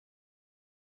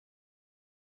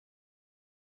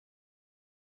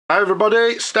Hi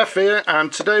everybody, Steph here,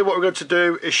 and today what we're going to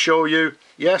do is show you,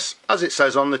 yes, as it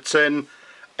says on the tin,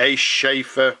 a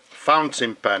Sheaffer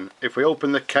fountain pen. If we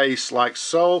open the case like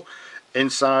so,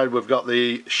 inside we've got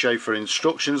the Sheaffer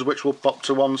instructions which we'll pop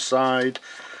to one side.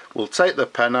 We'll take the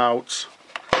pen out,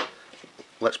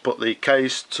 let's put the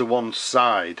case to one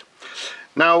side.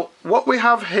 Now what we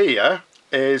have here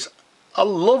is a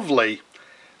lovely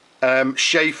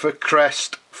Sheaffer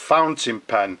Crest fountain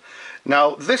pen.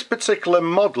 Now this particular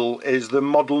model is the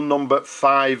model number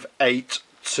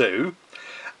 582,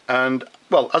 and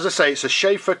well, as I say, it's a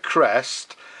Sheaffer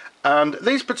Crest, and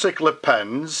these particular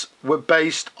pens were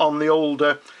based on the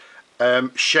older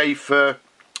Sheaffer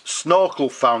snorkel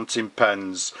fountain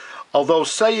pens. Although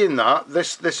saying that,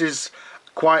 this is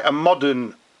quite a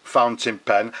modern fountain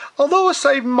pen. Although I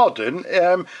say modern,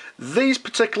 these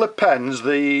particular pens,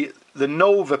 the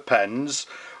Nova pens,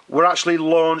 were actually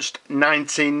launched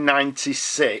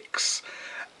 1996.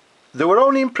 They were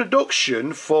only in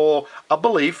production for, I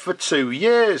believe, for 2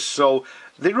 years, so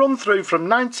they run through from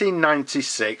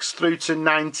 1996 through to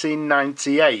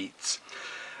 1998.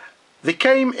 They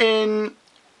came in,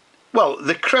 well,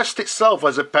 the Crest itself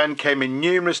as a pen came in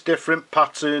numerous different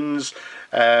patterns,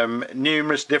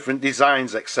 numerous different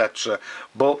designs, etc.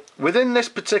 But within this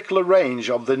particular range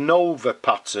of the Nova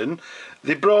pattern,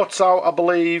 they brought out, I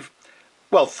believe,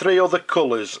 well, 3 other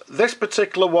colours. This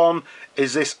particular one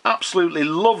is this absolutely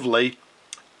lovely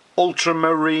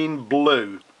ultramarine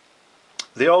blue.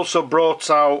 They also brought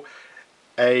out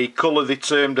a colour they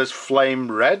termed as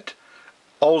flame red,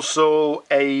 also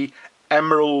a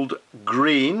emerald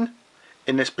green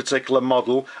in this particular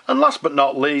model, and last but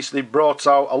not least they brought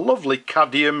out a lovely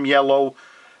cadmium yellow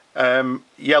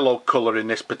colour in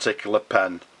this particular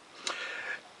pen.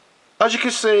 As you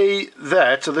can see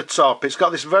there to the top, it's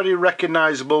got this very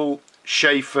recognisable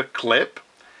Sheaffer clip.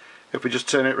 If we just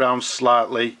turn it around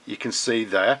slightly, you can see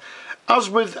there. As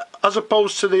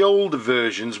opposed to the older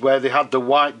versions where they had the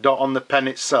white dot on the pen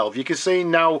itself, you can see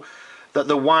now that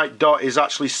the white dot is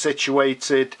actually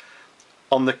situated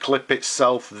on the clip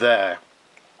itself there.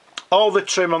 All the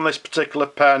trim on this particular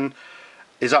pen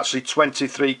is actually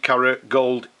 23 karat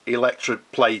gold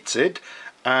electroplated,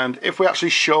 and if we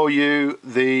actually show you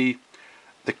the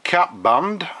cap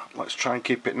band, let's try and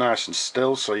keep it nice and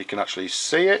still so you can actually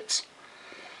see it.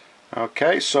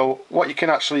 Okay, so what you can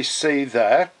actually see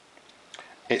there,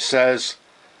 it says,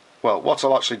 well, what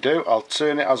I'll actually do, I'll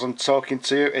turn it as I'm talking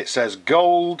to you, it says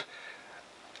gold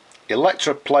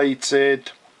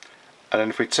electroplated, and then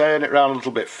if we turn it around a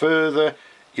little bit further,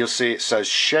 you'll see it says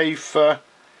Sheaffer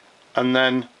and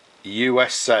then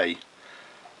USA.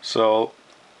 So,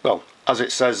 well, as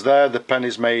it says there, the pen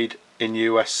is made in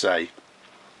USA.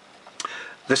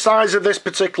 The size of this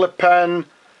particular pen,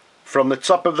 from the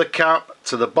top of the cap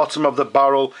to the bottom of the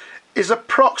barrel, is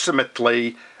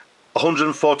approximately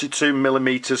 142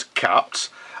 millimeters capped.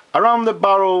 Around the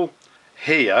barrel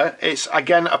here, it's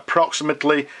again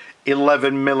approximately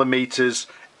 11 millimeters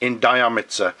in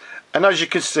diameter. And as you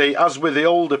can see, as with the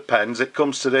older pens, it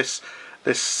comes to this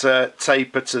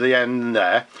taper to the end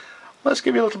there. Let's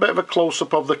give you a little bit of a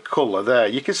close-up of the colour there.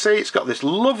 You can see it's got this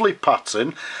lovely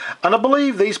pattern, and I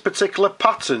believe these particular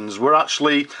patterns were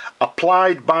actually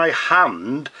applied by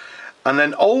hand, and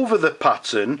then over the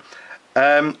pattern,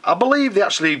 I believe they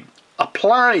actually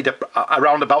applied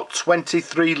around about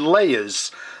 23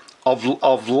 layers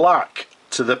of lac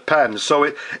to the pen.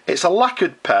 So it's a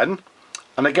lacquered pen,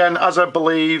 and again, as I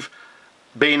believe,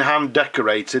 being hand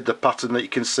decorated, the pattern that you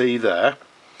can see there.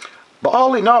 But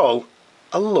all in all,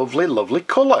 a lovely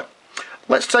colour.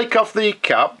 Let's take off the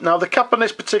cap. Now the cap on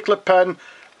this particular pen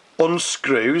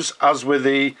unscrews as with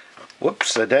the,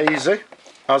 whoops-a-daisy,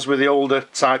 as with the older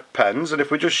type pens. And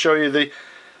if we just show you the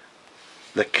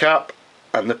cap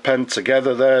and the pen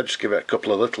together there, just give it a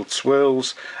couple of little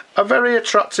twirls. A very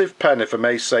attractive pen, if I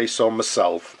may say so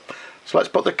myself. So let's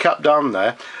put the cap down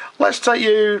there. Let's take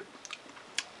you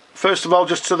first of all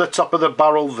just to the top of the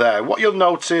barrel there. What you'll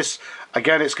notice,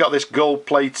 again, it's got this gold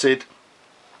plated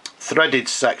threaded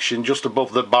section just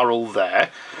above the barrel there.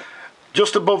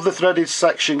 Just above the threaded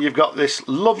section you've got this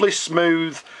lovely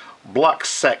smooth black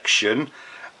section,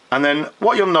 and then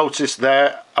what you'll notice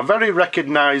there, a very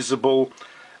recognisable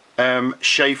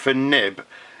Sheaffer nib.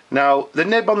 Now the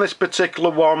nib on this particular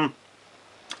one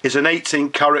is an 18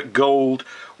 karat gold,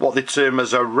 what they term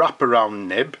as a wraparound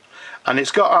nib, and it's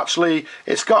got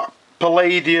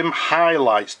palladium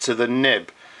highlights to the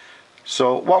nib.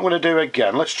 So what I'm going to do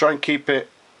again, let's try and keep it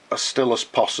as still as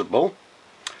possible.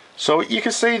 So you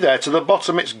can see there to the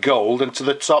bottom it's gold, and to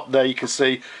the top there you can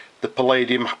see the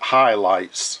palladium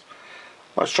highlights.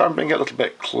 Let's try and bring it a little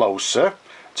bit closer.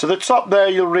 To the top there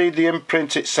you'll read the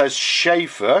imprint, it says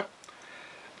Sheaffer.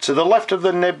 To the left of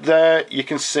the nib there you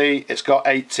can see it's got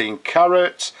 18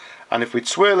 carats, and if we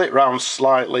twirl it round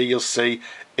slightly you'll see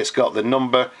it's got the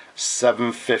number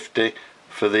 750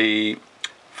 for the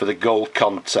gold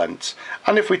content.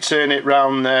 And if we turn it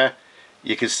round there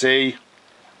you can see,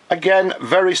 again,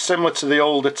 very similar to the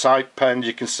older type pens,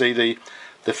 you can see the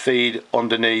feed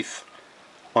underneath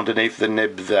the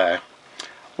nib there.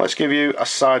 Let's give you a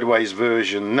sideways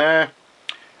version there.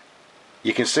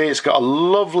 You can see it's got a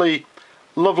lovely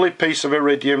piece of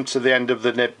iridium to the end of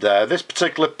the nib there. This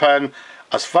particular pen,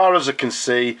 as far as I can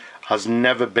see, has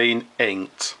never been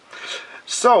inked.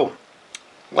 So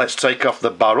let's take off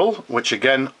the barrel, which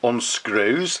again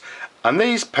unscrews, and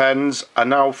these pens are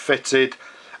now fitted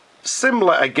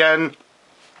similar again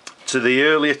to the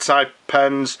earlier type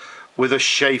pens with a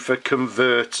Sheaffer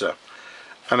converter.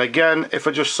 And again, if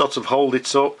I just sort of hold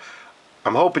it up,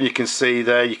 I'm hoping you can see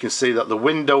there, you can see that the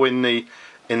window in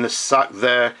the sack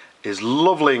there is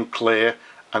lovely and clear,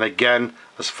 and again,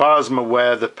 as far as I'm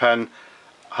aware, the pen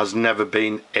has never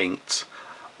been inked.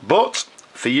 But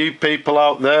for you people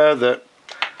out there that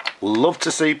love to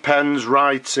see pens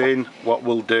writing, what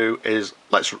we'll do is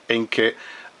let's ink it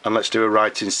and let's do a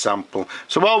writing sample.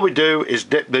 So all we do is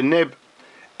dip the nib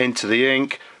into the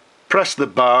ink, press the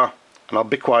bar, and I'll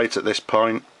be quiet at this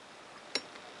point.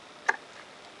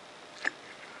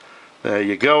 There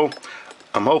you go.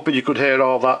 I'm hoping you could hear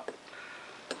all that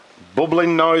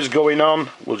bubbling noise going on.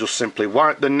 We'll just simply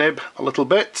wipe the nib a little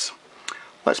bit.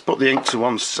 Let's put the ink to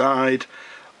one side.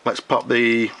 Let's pop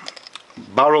the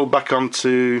barrel back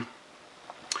onto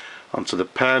the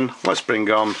pen. Let's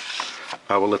bring on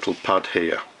our little pad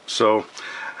here. So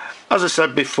as I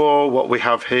said before, what we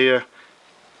have here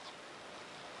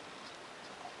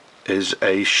is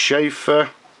a Sheaffer,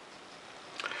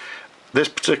 this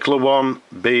particular one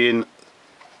being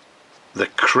the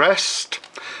Crest.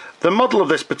 The model of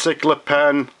this particular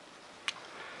pen,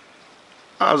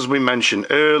 as we mentioned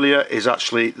earlier, is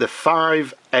actually the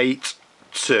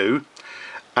 582,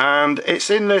 and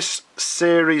it's in this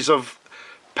series of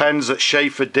pens that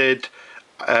Sheaffer did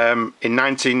in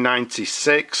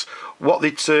 1996, what they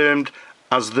termed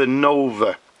as the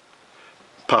Nova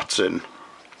pattern.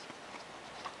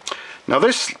 Now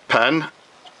this pen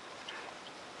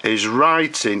is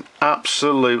writing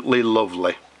absolutely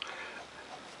lovely.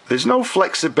 There's no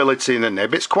flexibility in the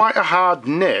nib, it's quite a hard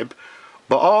nib,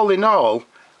 but all in all,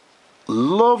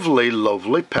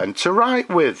 lovely pen to write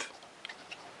with.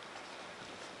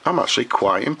 I'm actually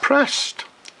quite impressed.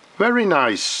 Very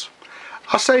nice.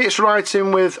 I say it's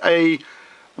writing with a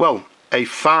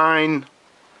fine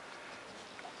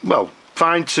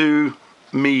to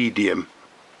medium,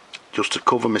 just to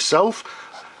cover myself,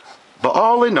 but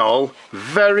all in all,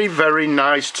 very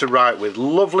nice to write with,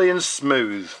 lovely and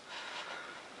smooth.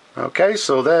 Okay,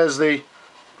 so there's the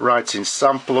writing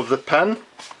sample of the pen.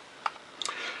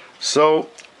 So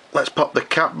let's pop the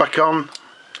cap back on.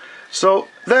 So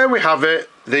there we have it,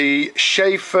 the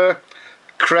Sheaffer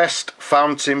Crest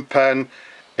fountain pen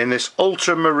in this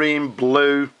ultramarine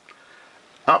blue,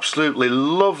 absolutely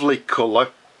lovely colour.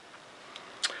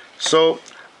 So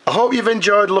I hope you've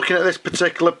enjoyed looking at this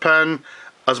particular pen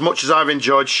as much as I've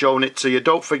enjoyed showing it to you.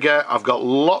 Don't forget, I've got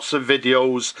lots of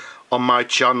videos on my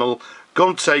channel. Go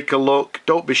and take a look,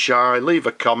 don't be shy, leave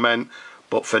a comment,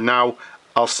 but for now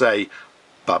I'll say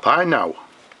bye bye now.